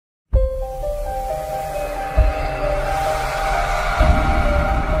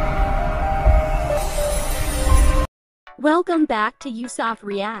Welcome back to Yusuf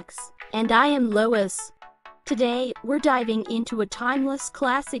Reacts, and I am Lois. Today, we're diving into a timeless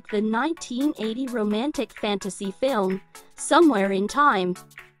classic, the 1980 romantic fantasy film, Somewhere in Time.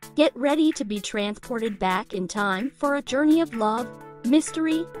 Get ready to be transported back in time for a journey of love,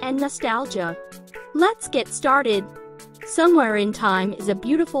 mystery, and nostalgia. Let's get started. Somewhere in Time is a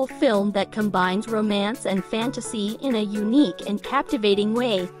beautiful film that combines romance and fantasy in a unique and captivating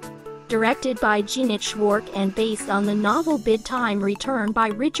way. Directed by Jeanette Schwartz and based on the novel Bedtime Return by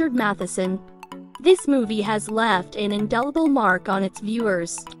Richard Matheson, this movie has left an indelible mark on its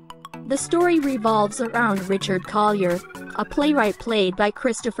viewers. The story revolves around Richard Collier, a playwright played by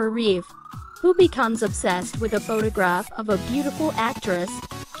Christopher Reeve, who becomes obsessed with a photograph of a beautiful actress,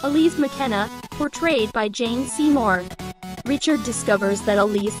 Elise McKenna, portrayed by Jane Seymour. Richard discovers that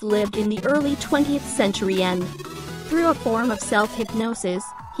Elise lived in the early 20th century and, through a form of self-hypnosis,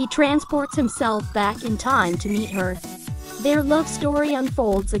 he transports himself back in time to meet her. Their love story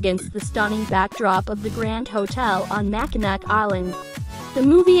unfolds against the stunning backdrop of the Grand Hotel on Mackinac Island. The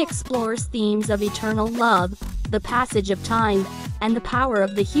movie explores themes of eternal love, the passage of time, and the power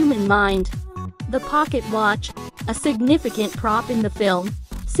of the human mind. The pocket watch, a significant prop in the film,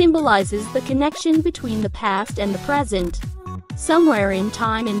 symbolizes the connection between the past and the present. Somewhere in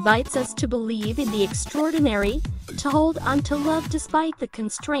Time invites us to believe in the extraordinary, to hold on to love despite the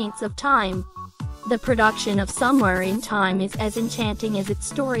constraints of time. The production of Somewhere in Time is as enchanting as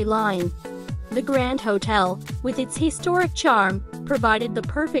its storyline. The Grand Hotel, with its historic charm, provided the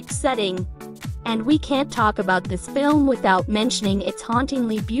perfect setting. And we can't talk about this film without mentioning its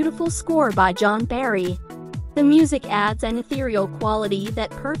hauntingly beautiful score by John Barry. The music adds an ethereal quality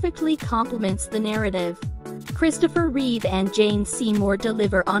that perfectly complements the narrative. Christopher Reeve and Jane Seymour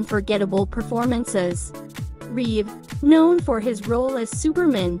deliver unforgettable performances. Reeve, known for his role as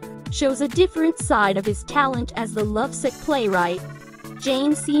Superman, shows a different side of his talent as the lovesick playwright.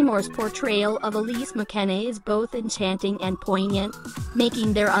 Jane Seymour's portrayal of Elise McKenna is both enchanting and poignant,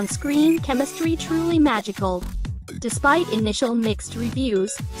 making their on-screen chemistry truly magical. Despite initial mixed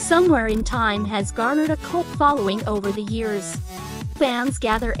reviews, Somewhere in Time has garnered a cult following over the years. Fans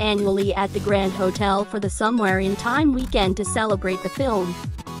gather annually at the Grand Hotel for the Somewhere in Time weekend to celebrate the film.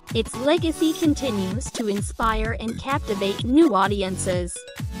 Its legacy continues to inspire and captivate new audiences.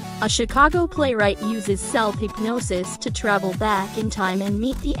 A Chicago playwright uses self-hypnosis to travel back in time and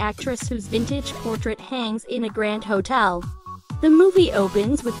meet the actress whose vintage portrait hangs in a Grand Hotel. The movie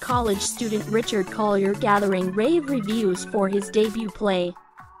opens with college student Richard Collier gathering rave reviews for his debut play.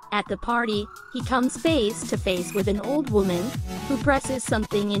 At the party, he comes face to face with an old woman who presses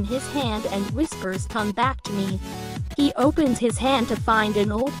something in his hand and whispers, "Come back to me." He opens his hand to find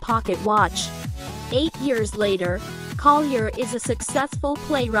an old pocket watch. 8 years later, Collier is a successful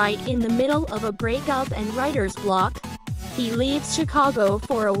playwright in the middle of a breakup and writer's block. He leaves Chicago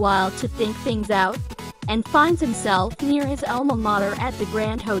for a while to think things out, and finds himself near his alma mater at the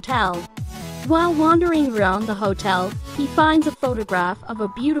Grand Hotel. While wandering around the hotel, he finds a photograph of a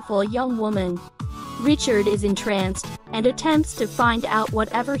beautiful young woman. Richard is entranced, and attempts to find out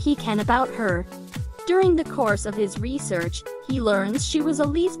whatever he can about her. During the course of his research, he learns she was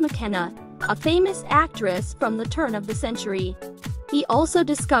Elise McKenna, a famous actress from the turn of the century. He also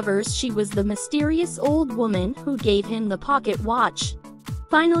discovers she was the mysterious old woman who gave him the pocket watch.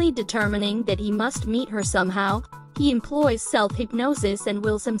 Finally determining that he must meet her somehow, he employs self-hypnosis and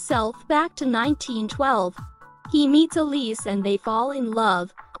wills himself back to 1912. He meets Elise and they fall in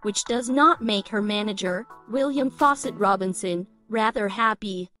love, which does not make her manager, William Fawcett Robinson, rather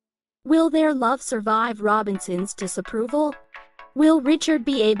happy. Will their love survive Robinson's disapproval? Will Richard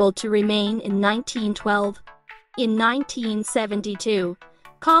be able to remain in 1912? In 1972,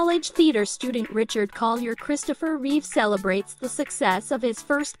 college theater student Richard Collier Christopher Reeve celebrates the success of his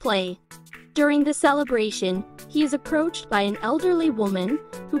first play. During the celebration, he is approached by an elderly woman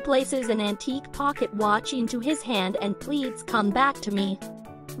who places an antique pocket watch into his hand and pleads, "Come back to me."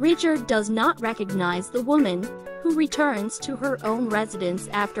 Richard does not recognize the woman, who returns to her own residence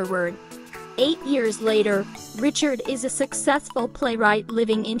afterward. 8 years later, Richard is a successful playwright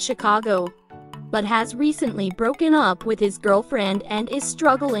living in Chicago, but has recently broken up with his girlfriend and is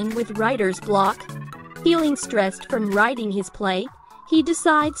struggling with writer's block. Feeling stressed from writing his play, he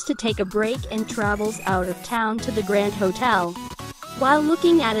decides to take a break and travels out of town to the Grand Hotel. While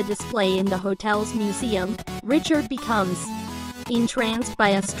looking at a display in the hotel's museum, Richard becomes entranced by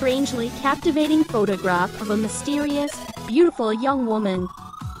a strangely captivating photograph of a mysterious, beautiful young woman.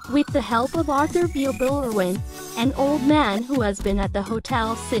 With the help of Arthur Beale Bulwerwin, an old man who has been at the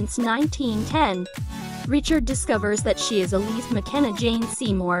hotel since 1910, Richard discovers that she is Elise McKenna Jane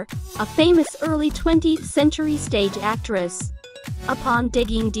Seymour, a famous early 20th century stage actress. Upon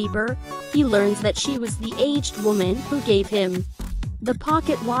digging deeper, he learns that she was the aged woman who gave him the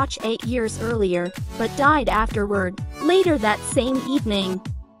pocket watch 8 years earlier, but died afterward, later that same evening.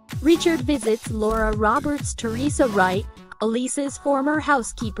 Richard visits Laura Roberts, Teresa Wright, Elise's former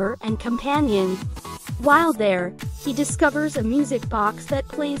housekeeper and companion. While there, he discovers a music box that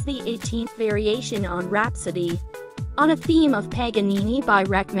plays the 18th variation on Rhapsody, on a theme of Paganini by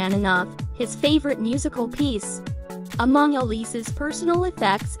Rachmaninoff, his favorite musical piece. Among Elise's personal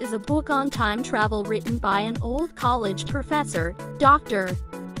effects is a book on time travel written by an old college professor, Dr.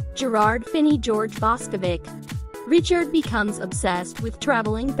 Gerard Finney George Boscovic. Richard becomes obsessed with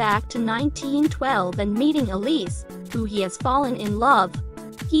traveling back to 1912 and meeting Elise, who he has fallen in love.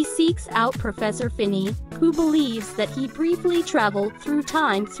 He seeks out Professor Finney, who believes that he briefly traveled through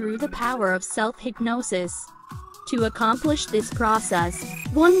time through the power of self-hypnosis. To accomplish this process,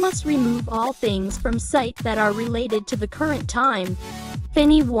 one must remove all things from sight that are related to the current time.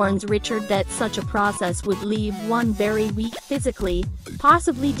 Finney warns Richard that such a process would leave one very weak physically,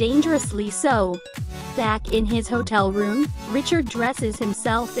 possibly dangerously so. Back in his hotel room, Richard dresses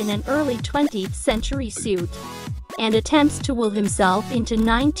himself in an early 20th century suit and attempts to will himself into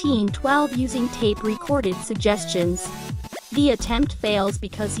 1912 using tape-recorded suggestions. The attempt fails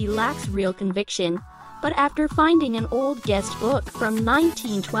because he lacks real conviction, but after finding an old guest book from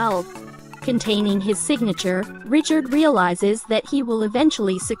 1912 containing his signature, Richard realizes that he will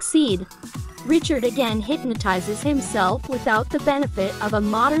eventually succeed. Richard again hypnotizes himself without the benefit of a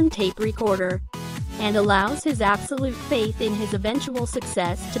modern tape recorder, and allows his absolute faith in his eventual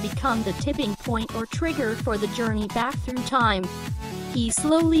success to become the tipping point or trigger for the journey back through time. He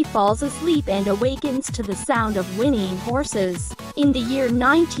slowly falls asleep and awakens to the sound of whinnying horses. In the year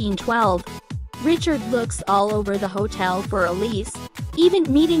 1912, Richard looks all over the hotel for Elise,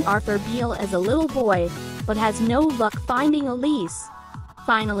 even meeting Arthur Beale as a little boy, but has no luck finding Elise.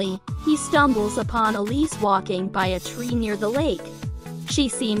 Finally, he stumbles upon Elise walking by a tree near the lake. She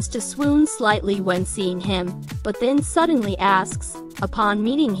seems to swoon slightly when seeing him, but then suddenly asks, upon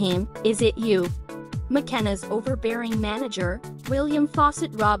meeting him, "Is it you?" McKenna's overbearing manager, William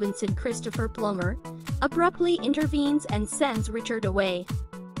Fawcett Robinson Christopher Plummer, abruptly intervenes and sends Richard away.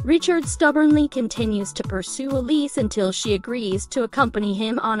 Richard stubbornly continues to pursue Elise until she agrees to accompany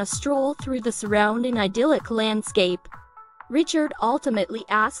him on a stroll through the surrounding idyllic landscape. Richard ultimately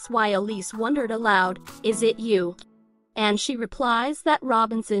asks why Elise wondered aloud, "Is it you?" And she replies that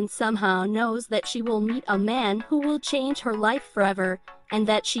Robinson somehow knows that she will meet a man who will change her life forever, and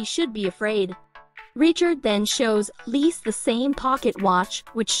that she should be afraid. Richard then shows Elise the same pocket watch,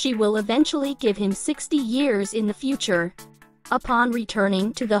 which she will eventually give him 60 years in the future. Upon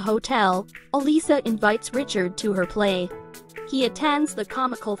returning to the hotel, Elisa invites Richard to her play. He attends the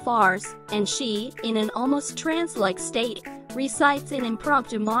comical farce, and she, in an almost trance-like state, recites an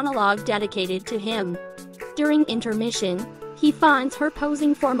impromptu monologue dedicated to him. During intermission, he finds her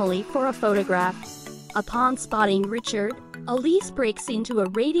posing formally for a photograph. Upon spotting Richard, Elise breaks into a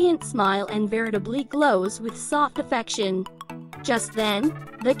radiant smile and veritably glows with soft affection. Just then,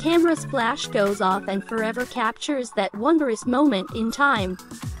 the camera's flash goes off and forever captures that wondrous moment in time.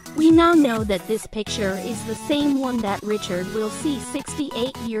 We now know that this picture is the same one that Richard will see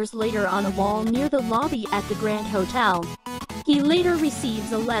 68 years later on a wall near the lobby at the Grand Hotel. He later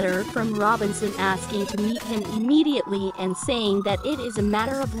receives a letter from Robinson asking to meet him immediately and saying that it is a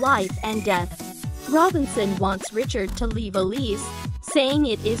matter of life and death. Robinson wants Richard to leave Elise, saying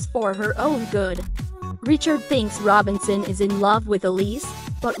it is for her own good. Richard thinks Robinson is in love with Elise,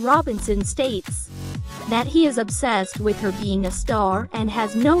 but Robinson states that he is obsessed with her being a star and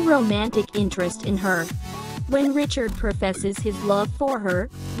has no romantic interest in her. When Richard professes his love for her,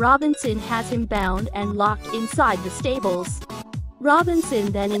 Robinson has him bound and locked inside the stables.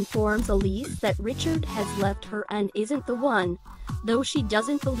 Robinson then informs Elise that Richard has left her and isn't the one, though she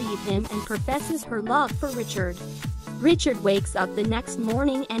doesn't believe him and professes her love for Richard. Richard wakes up the next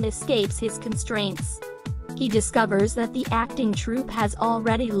morning and escapes his constraints. He discovers that the acting troupe has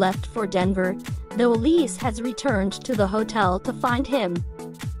already left for Denver, though Elise has returned to the hotel to find him.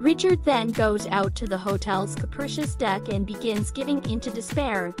 Richard then goes out to the hotel's capricious deck and begins giving into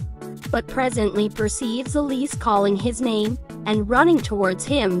despair, but presently perceives Elise calling his name and running towards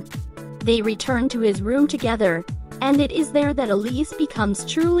him. They return to his room together, and it is there that Elise becomes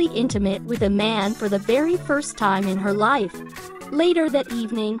truly intimate with a man for the very first time in her life. Later that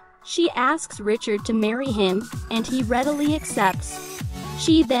evening, she asks Richard to marry him, and he readily accepts.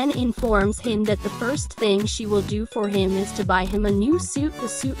 She then informs him that the first thing she will do for him is to buy him a new suit, the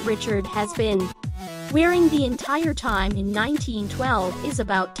suit Richard has been wearing the entire time in 1912 is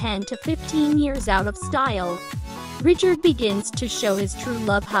about 10 to 15 years out of style. Richard begins to show his true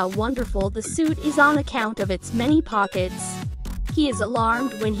love how wonderful the suit is on account of its many pockets. He is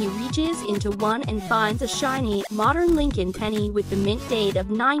alarmed when he reaches into one and finds a shiny, modern Lincoln penny with the mint date of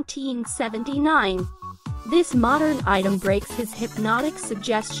 1979. This modern item breaks his hypnotic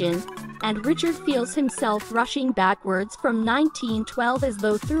suggestion, and Richard feels himself rushing backwards from 1912 as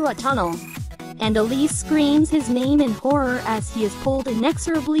though through a tunnel. And Elise screams his name in horror as he is pulled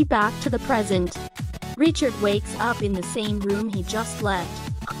inexorably back to the present. Richard wakes up in the same room he just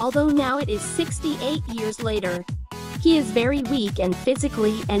left, although now it is 68 years later. He is very weak and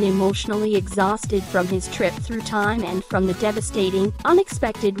physically and emotionally exhausted from his trip through time and from the devastating,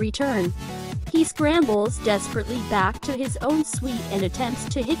 unexpected return. He scrambles desperately back to his own suite and attempts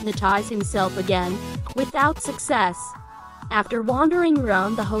to hypnotize himself again, without success. After wandering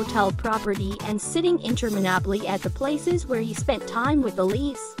around the hotel property and sitting interminably at the places where he spent time with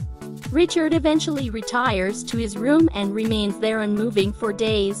Elise, Richard eventually retires to his room and remains there unmoving for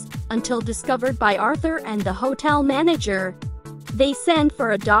days, until discovered by Arthur and the hotel manager. They send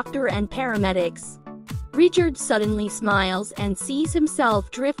for a doctor and paramedics. Richard suddenly smiles and sees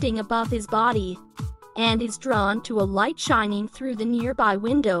himself drifting above his body, and is drawn to a light shining through the nearby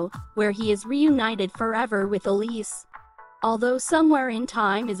window, where he is reunited forever with Elise. Although Somewhere in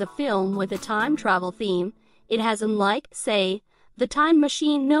Time is a film with a time travel theme, it has, unlike, say, The Time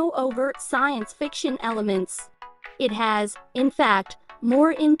Machine, no overt science fiction elements. It has, in fact,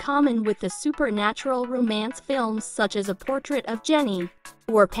 more in common with the supernatural romance films such as A Portrait of Jenny,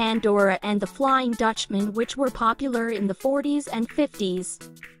 or Pandora and the Flying Dutchman, which were popular in the 40s and 50s.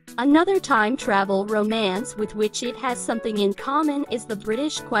 Another time travel romance with which it has something in common is The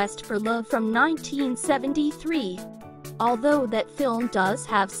British Quest for Love from 1973. Although that film does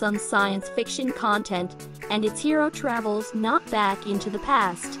have some science fiction content, and its hero travels not back into the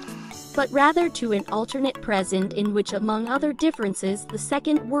past, but rather to an alternate present in which, among other differences, the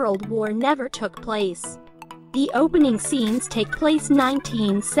Second World War never took place. The opening scenes take place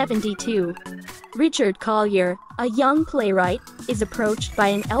 1972. Richard Collier, a young playwright, is approached by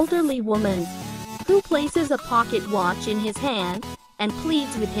an elderly woman, who places a pocket watch in his hand, and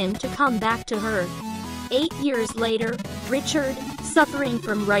pleads with him to come back to her. 8 years later, Richard, suffering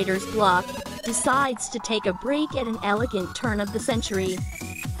from writer's block, decides to take a break at an elegant turn of the century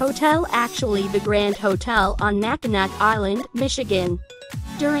hotel, actually the Grand Hotel on Mackinac Island, Michigan.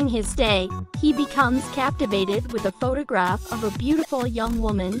 During his stay, he becomes captivated with a photograph of a beautiful young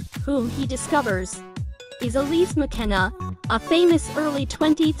woman, whom he discovers is Elise McKenna, a famous early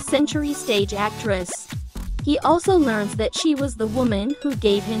 20th century stage actress. He also learns that she was the woman who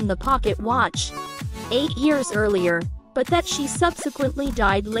gave him the pocket watch 8 years earlier, but that she subsequently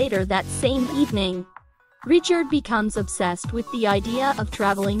died later that same evening. Richard becomes obsessed with the idea of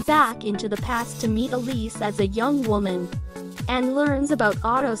traveling back into the past to meet Elise as a young woman, and learns about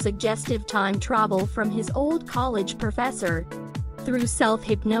autosuggestive time travel from his old college professor. Through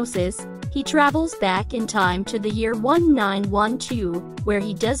self-hypnosis, he travels back in time to the year 1912, where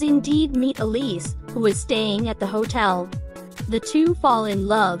he does indeed meet Elise, who is staying at the hotel. The two fall in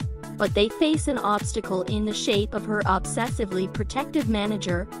love, but they face an obstacle in the shape of her obsessively protective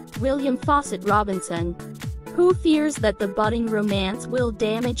manager, William Fawcett Robinson, who fears that the budding romance will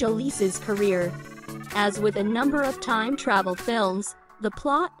damage Elise's career. As with a number of time travel films, the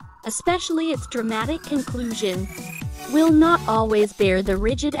plot, especially its dramatic conclusion, will not always bear the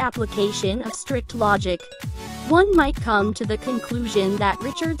rigid application of strict logic. One might come to the conclusion that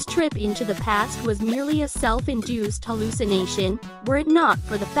Richard's trip into the past was merely a self-induced hallucination, were it not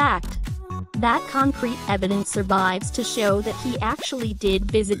for the fact that concrete evidence survives to show that he actually did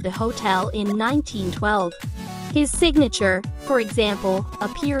visit the hotel in 1912. His signature, for example,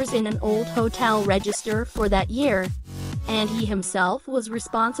 appears in an old hotel register for that year, and he himself was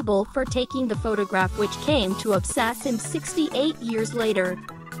responsible for taking the photograph which came to obsess him 68 years later.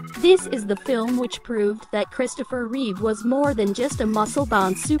 This is the film which proved that Christopher Reeve was more than just a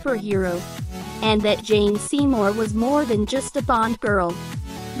muscle-bound superhero, and that Jane Seymour was more than just a Bond girl.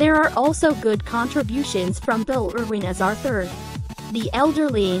 There are also good contributions from Bill Irwin as Arthur, the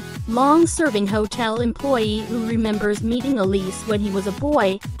elderly, long-serving hotel employee who remembers meeting Elise when he was a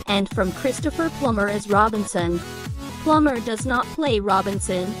boy, and from Christopher Plummer as Robinson. Plummer does not play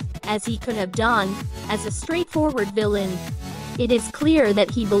Robinson, as he could have done, as a straightforward villain. It is clear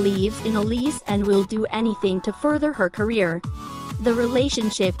that he believes in Elise and will do anything to further her career. The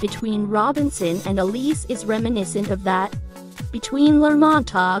relationship between Robinson and Elise is reminiscent of that between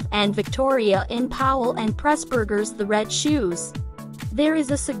Lermontov and Victoria in Powell and Pressburger's The Red Shoes. There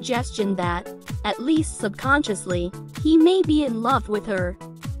is a suggestion that at least subconsciously, he may be in love with her.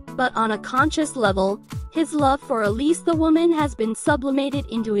 But on a conscious level, his love for Elise the woman has been sublimated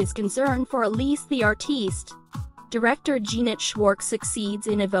into his concern for Elise the artiste. Director Jeanette Schwartz succeeds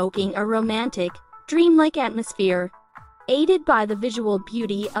in evoking a romantic, dreamlike atmosphere, aided by the visual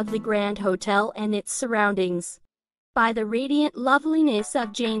beauty of the Grand Hotel and its surroundings, by the radiant loveliness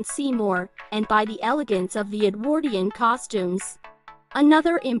of Jane Seymour, and by the elegance of the Edwardian costumes.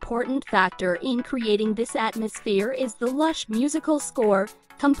 Another important factor in creating this atmosphere is the lush musical score,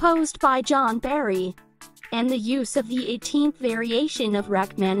 composed by John Barry, and the use of the 18th variation of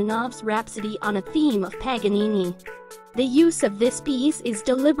Rachmaninoff's Rhapsody on a theme of Paganini. The use of this piece is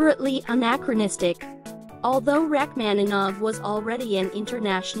deliberately anachronistic. Although Rachmaninoff was already an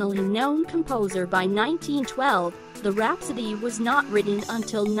internationally known composer by 1912, the Rhapsody was not written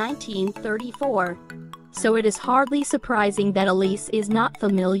until 1934. So it is hardly surprising that Elise is not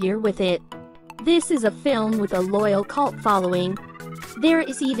familiar with it. This is a film with a loyal cult following. There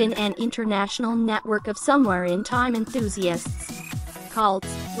is even an international network of Somewhere in Time enthusiasts. Cults,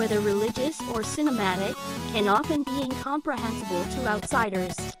 whether religious or cinematic, can often be incomprehensible to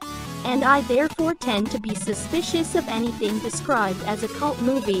outsiders. And I therefore tend to be suspicious of anything described as a cult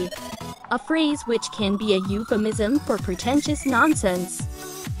movie, a phrase which can be a euphemism for pretentious nonsense,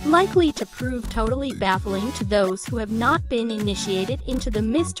 likely to prove totally baffling to those who have not been initiated into the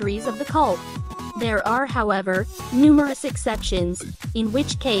mysteries of the cult. There are, however, numerous exceptions, in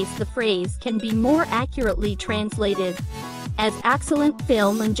which case the phrase can be more accurately translated as excellent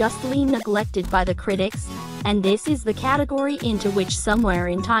film unjustly neglected by the critics, and this is the category into which Somewhere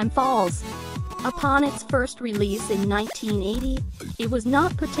in Time falls. Upon its first release in 1980, it was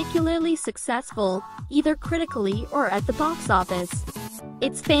not particularly successful, either critically or at the box office.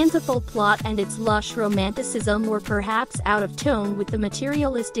 Its fanciful plot and its lush romanticism were perhaps out of tone with the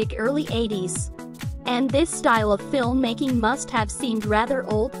materialistic early 80s. And this style of filmmaking must have seemed rather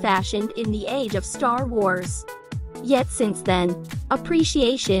old-fashioned in the age of Star Wars. Yet since then,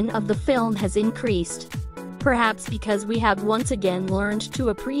 appreciation of the film has increased. Perhaps because we have once again learned to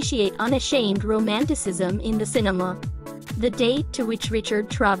appreciate unashamed romanticism in the cinema. The date to which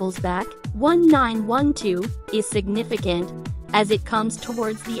Richard travels back, 1912, is significant, as it comes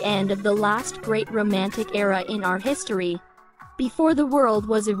towards the end of the last great romantic era in our history, before the world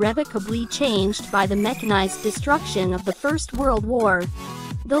was irrevocably changed by the mechanized destruction of the First World War.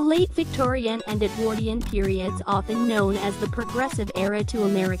 The late Victorian and Edwardian periods, often known as the Progressive Era to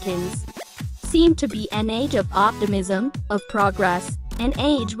Americans, seemed to be an age of optimism, of progress, an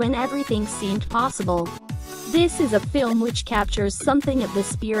age when everything seemed possible. This is a film which captures something of the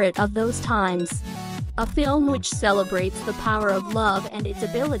spirit of those times. A film which celebrates the power of love and its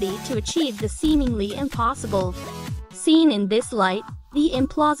ability to achieve the seemingly impossible. Seen in this light, the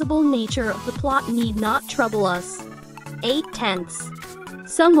implausible nature of the plot need not trouble us. 8/10.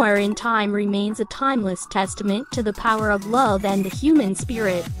 Somewhere in Time remains a timeless testament to the power of love and the human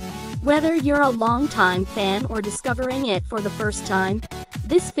spirit. Whether you're a long-time fan or discovering it for the first time,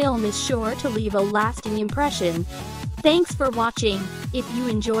 this film is sure to leave a lasting impression. Thanks for watching. If you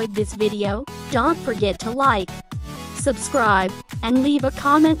enjoyed this video, don't forget to like, subscribe, and leave a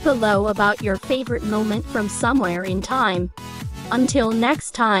comment below about your favorite moment from Somewhere in Time. Until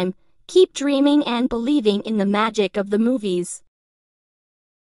next time, keep dreaming and believing in the magic of the movies.